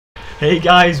Hey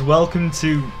guys, welcome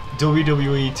to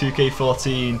WWE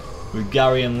 2k14 with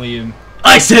Gary and Liam.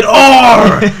 I said,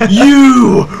 are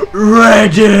you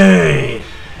ready?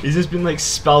 He's just been like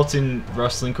spouting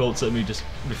wrestling quotes at me just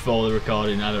before the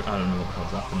recording. I don't know what the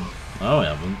hell's happening. Oh, I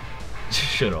haven't.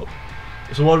 Shut up.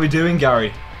 So what are we doing,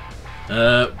 Gary?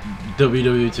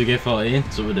 WWE 2k14,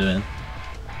 that's what we're doing.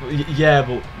 Yeah,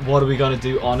 but what are we gonna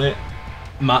do on it?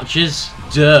 Matches?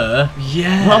 Duh.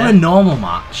 Yeah. We're having a normal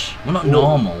match. We're not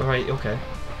normal. Right, okay.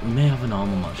 We may have a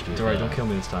normal match, to be Alright, fair. don't kill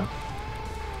me this time.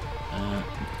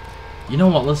 You know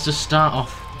what, let's just start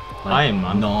off like Iron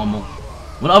Man. normal.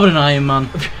 We're not having an Iron Man.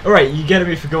 Alright, you get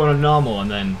me for going on normal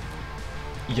and then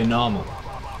you're normal.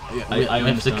 We I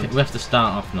understand. we have to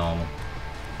start off normal.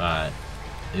 Alright.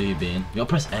 Who you being? You gotta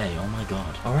press A, oh my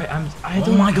god. Alright,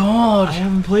 Oh my god! I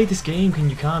haven't played this game, can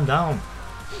you calm down?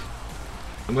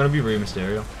 I'm gonna be Rey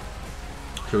Mysterio.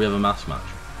 Should we have a mass match?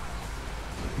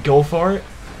 Go for it.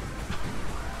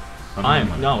 I'm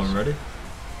ready.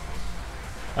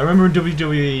 I remember in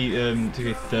WWE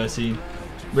 2k13,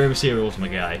 Rey Mysterio was my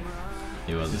guy.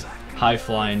 He was. High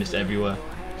flying, just everywhere.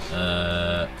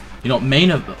 You know,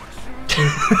 main event.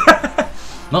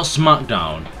 Not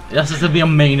SmackDown. It has to be a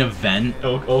main event.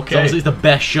 Okay. Obviously, it's the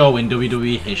best show in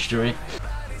WWE history.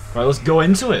 Right, let's go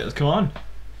into it. Come on.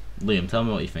 Liam, tell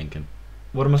me what you're thinking.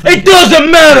 What am I thinking? It doesn't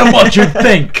matter what you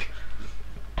think!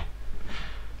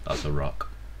 That's a rock.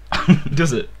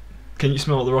 Does it? Can you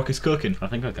smell what the Rock is cooking? I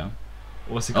think I can.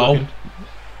 What's he cooking?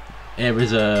 Here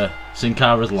is Sin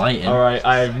Cara's lighting. Alright,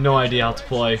 I have no idea how to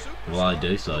play. Well, I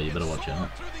do, so you better watch out.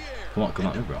 Come on, come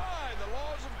at me, bro.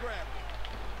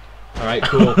 Alright,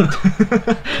 cool.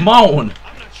 Come on!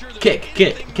 Kick,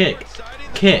 kick, kick,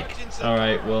 kick.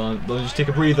 Alright, well, let me just take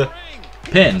a breather.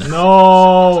 Pin.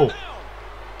 No!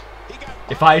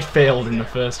 If I had failed in the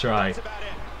first try.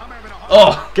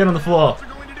 Oh! Get on the floor.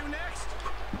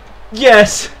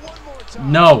 Yes!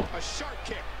 No!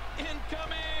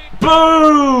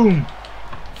 Boom!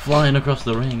 Flying across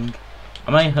the ring.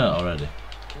 Am I hurt already?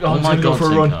 Oh, my god, for a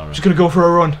Sin run. Cara. Just gonna go for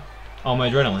a run. Oh, my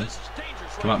adrenaline.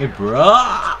 Come at me, bro!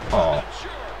 Oh.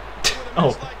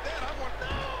 Oh.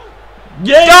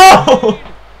 Yeah! No!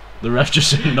 The ref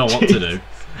just didn't know what to do.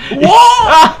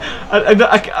 What?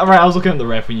 Right, I was looking at the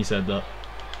ref when you said that.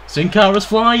 Sin Cara's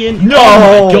flying! No!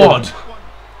 Oh my god!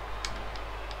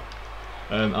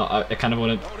 I kind of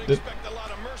want to...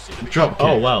 Drop kick.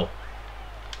 Oh, well.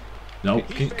 Nope.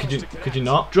 Could you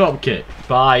not? Drop kick.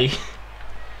 Bye.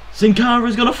 Sin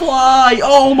Cara's gonna fly!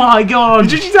 Oh my god!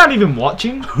 Did you not even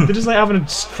watching? They're just like having a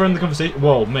friendly conversation.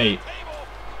 Whoa, mate.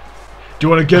 Do you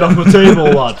want to get off my table,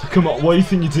 lad? Come on, what do you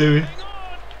think you're doing?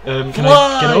 Can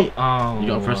I get up? Oh, you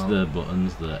gotta press the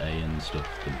buttons, the A and stuff,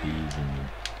 the B's and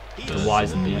the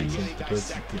Y's and the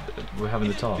X's. We're having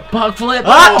the talk. Backflip!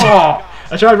 Ah! Oh!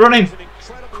 I tried running!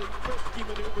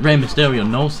 Rey Mysterio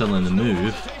no-selling the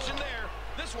move.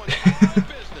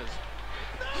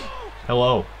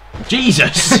 Hello.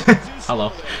 Jesus!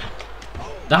 Hello.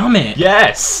 Damn it!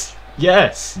 Yes!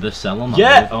 Yes! The sell on that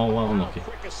yeah! move. Oh, well. Unlucky.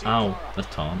 Ow. That's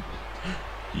taunt.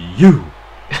 You!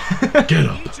 Get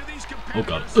up! Oh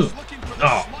god.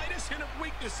 Oh.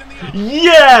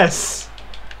 Yes!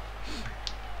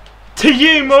 To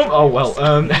you, Mum! Oh, well,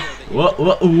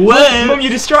 What? Mum, you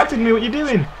distracted me, what are you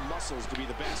doing?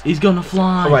 He's gonna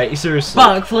fly. Alright, seriously.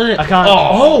 Backflip! I can't.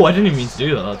 Oh. I didn't even mean to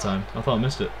do that time. I thought I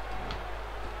missed it.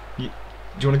 Do you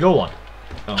want to go on?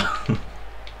 Oh.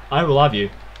 I will have you.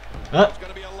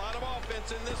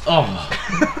 Oh.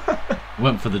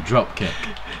 Went for the drop kick.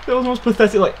 That was the most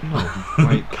pathetic, like, no.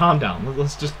 Right, calm down.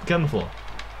 Let's just get on the floor.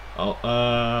 Oh,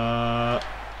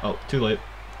 oh, too late.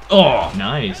 Oh.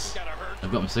 Nice.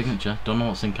 I've got my signature. Don't know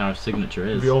what Sin Cara's signature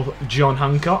is. Real John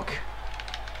Hancock.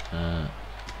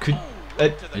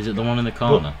 Is it the one in the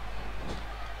corner?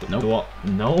 Nope. What?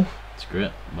 No. It's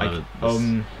great.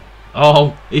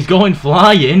 Oh, he's going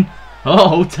flying.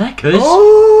 Oh, Techers.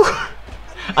 Oh!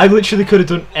 I literally could have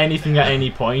done anything at any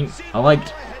point. I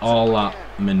liked all that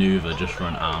maneuver just for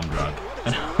an arm drag.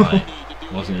 Like,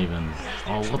 wasn't even.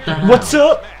 Oh, what the hell? What's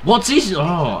up? What's his?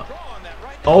 Oh.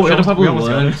 Oh, Should have probably almost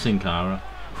learned Sin Cara.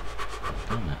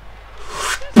 Damn it.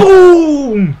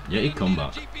 Boom! Yeah, he'd come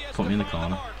back. Put me in the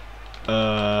corner.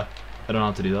 I don't know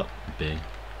how to do that. B.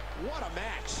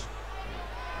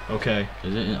 Okay.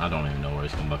 Is it? I don't even know where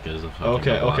his comeback is.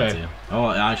 Okay, okay. Oh,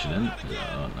 I shouldn't. No,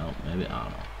 maybe. I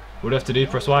don't know. What do I have to do?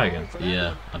 Press Y again?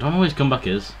 Yeah. I don't know where his comeback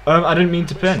is. I didn't mean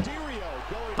to pin.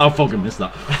 I fucking missed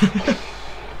that.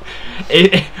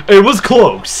 it was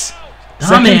close. Damn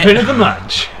Second it. pin of the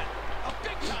match.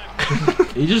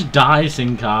 He just dies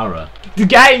Sin Cara. The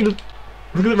guy. Look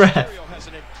at the ref.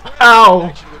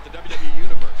 Ow.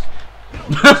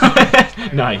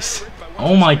 Nice.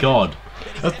 Oh my god.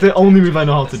 That's the only move I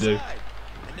know how to do.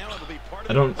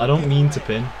 I don't mean to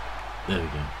pin. There we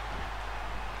go.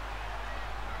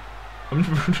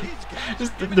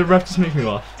 Just the ref just makes me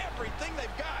laugh.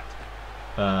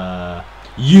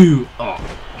 You. Oh.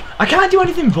 I can't do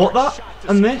anything but that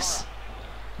and this.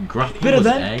 Grapple Bit of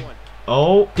was then. A.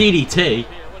 Oh. DDT.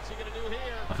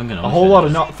 I think I know. A whole lot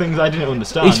of not things I didn't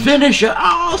understand. His finisher.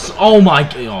 Oh my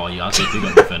god. Oh yeah, I think you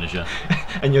got the finisher.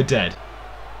 And you're dead.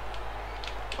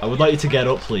 I would like you to get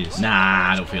up, please.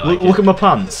 Nah, I don't feel like it. Look at my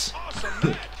pants.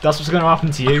 That's what's going to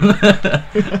happen to you.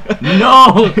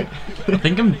 No! I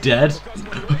think I'm dead.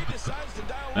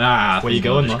 Where you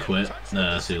going, man? Quit.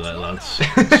 See you later, lads.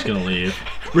 Just gonna leave.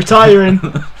 Retiring.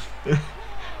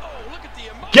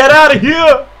 Get out of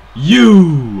here!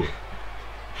 You!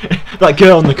 That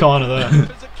girl in the corner there.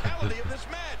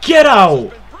 Get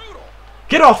out!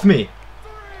 Get off me!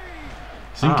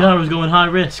 Sin Cara's going high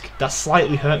risk. That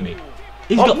slightly hurt me.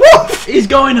 He's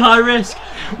going high risk.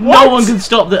 What? No one can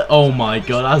stop that. Oh my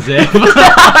god, as if.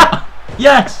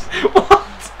 Yes. What?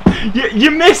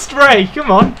 You missed, Ray.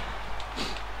 Come on.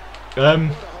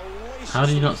 How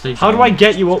do you not stay? How do I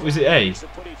get you up? Was it A?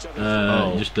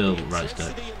 Just the right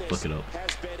stick. Flick it up.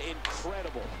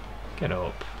 Get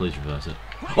up. Please reverse it.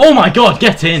 Oh my god,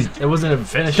 get in. It wasn't a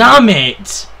finish. Damn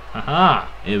it. Aha.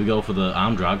 Here we go for the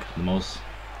arm drag, the most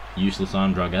useless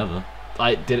arm drag ever.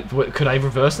 Could I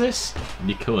reverse this?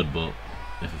 You could, but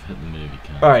if you've hit the move, you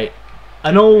can't. Alright.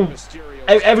 I know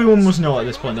everyone must know at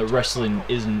this point that wrestling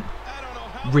isn't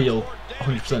real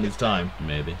 100% of the time.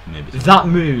 Maybe. That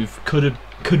move could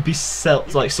be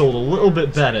sold a little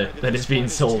bit better than it's being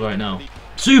sold right now.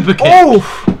 Super kick. Oh!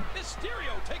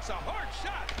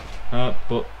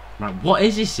 But right, what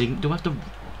is this thing? Do I have to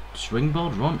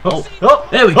springboard run? Oh,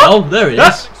 there we go. There it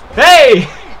is. Hey!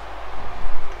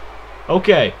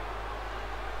 Okay.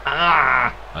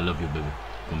 Ah! I love you, baby.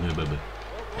 Come here, baby.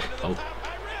 Oh.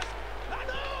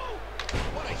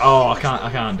 Oh, I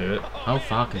can't do it. How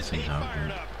far can Sin Cara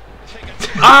go?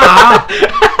 Ah!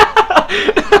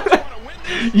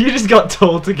 You just got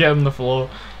told to get on the floor.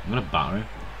 I'm gonna batter him.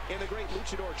 In the great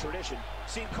luchador tradition,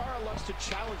 Cara loves to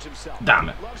challenge himself. Damn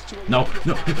it. No.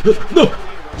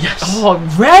 Yes. Oh,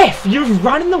 ref! You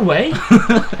ran in the way.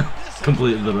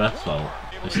 Completely the ref's fault.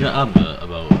 I've seen an advert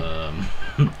about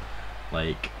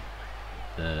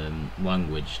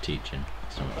language teaching.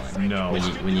 Something. No. When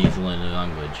you need to learn a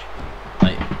language,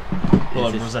 like.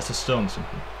 Well, Rosetta Stone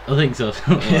something. I think so.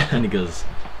 And he goes,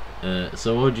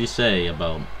 so what would you say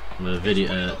about the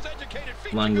video,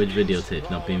 language videotape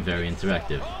not being very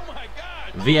interactive?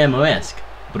 VMO-esque,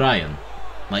 Brian.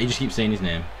 Like, you just keep saying his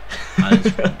name. And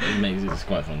it's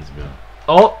quite fun to be honest.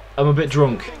 Oh, I'm a bit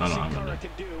drunk. I know, I'm not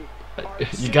there.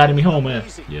 You guided me home, eh?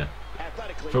 Yeah.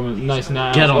 From a nice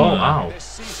night. Get on there. Ow.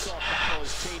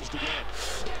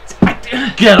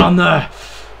 Get on there!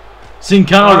 Sin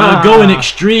Cara going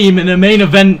extreme in a main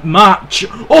event match.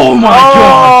 Oh my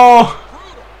god!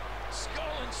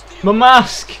 My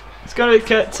mask! It's gonna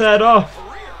get teared off.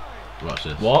 Watch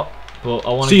this. What? But I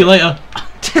want to see you later.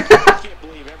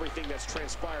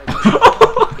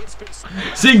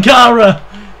 Sin Cara!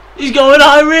 He's going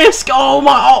high risk! Oh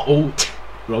my... Oh!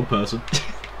 Wrong person.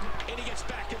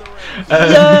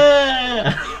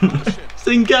 Yeah!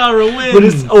 Sin Cara wins! We're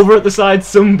just over at the side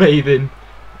sunbathing.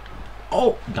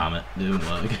 Oh! Damn it. Didn't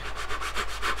work.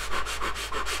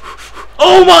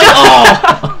 Oh my...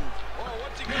 Oh!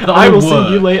 I will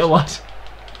see you later, lad.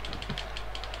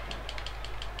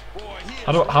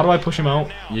 How do I push him out?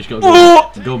 You just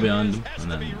gotta go behind him, and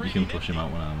then you can push him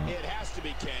out when I'm out.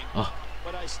 Oh,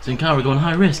 Sin Cara going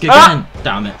high risk again.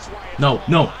 Damn it! No!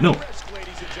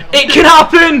 It can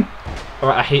happen. All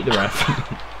right, I hate the ref.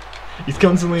 He's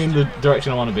constantly in the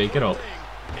direction I want to be. Get up.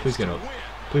 Please get up.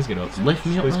 Please get up. Lift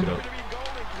me up. Please get up.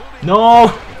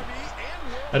 No!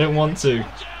 I don't want to.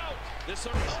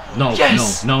 No!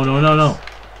 Yes! No!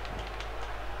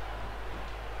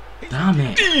 Damn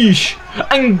it! Eesh!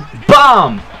 And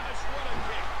BAM!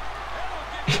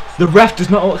 The ref does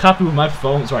not look happy with my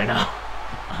performance right now.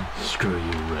 Screw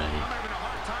you, Ray.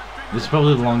 This is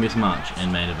probably the longest match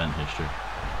in main event history.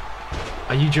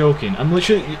 Are you joking? I'm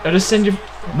literally. I just send you.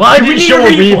 Why did you show a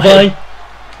replay?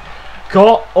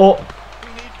 Caught up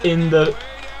in the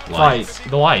Lights. fight.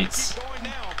 The lights.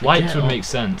 Lights would make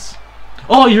sense.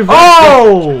 Oh, you're.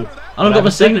 Oh! And I've got my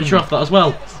signature off that as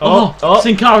well. Oh,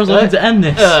 Sin Cara's looking to end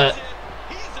this.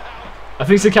 I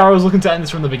think Sin Cara was looking to end this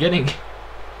from the beginning.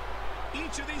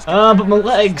 But my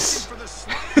legs.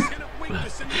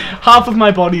 Half of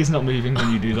my body is not moving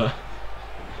when you do that.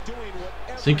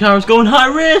 Sin Cara's going high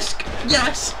risk.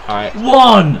 Yes. All right.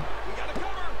 1,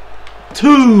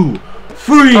 2,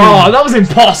 Free! Oh, that was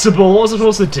impossible. What was I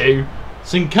supposed to do?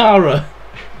 Sing Cara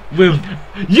with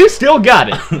You still got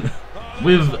it.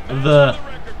 with the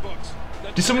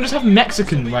Did someone just have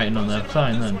Mexican writing on their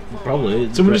sign then?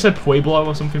 probably Someone just said Pueblo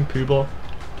or something. Pueblo.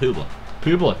 Pueblo.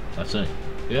 Pueblo. That's it.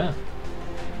 Yeah.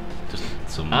 Just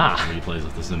some replays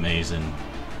of this amazing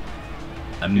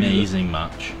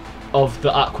match. Of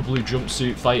the aqua blue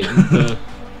jumpsuit fighting the.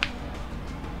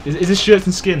 Is this shirts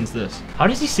and skins? This? How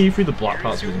does he see through the black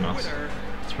parts of his mask?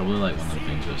 It's probably like one of the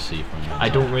things we see from. I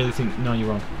don't really think. No, you're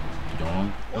wrong. You're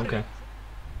wrong. Okay.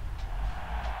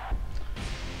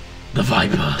 The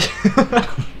Viper.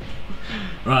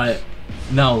 Right.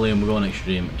 Now, Liam, we're going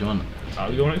extreme. Do you want? Are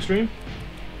we going extreme?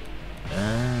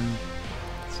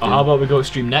 Let's Or how about we go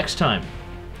extreme next time?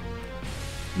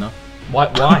 No. Why?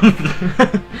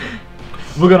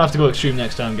 We're gonna have to go extreme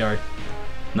next time, Gary.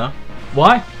 No.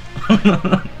 Why?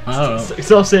 I don't know.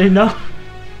 Stop saying no.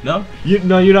 No. You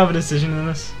don't have a decision in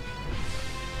this.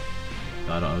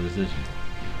 I don't have a decision.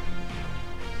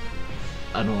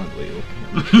 I don't like the way you're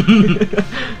looking at me.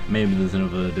 Maybe there's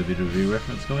another WWE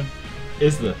reference coming.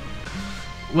 Is there?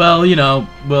 Well, you know,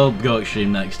 we'll go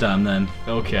extreme next time then.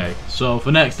 Okay. So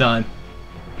for next time,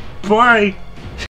 bye.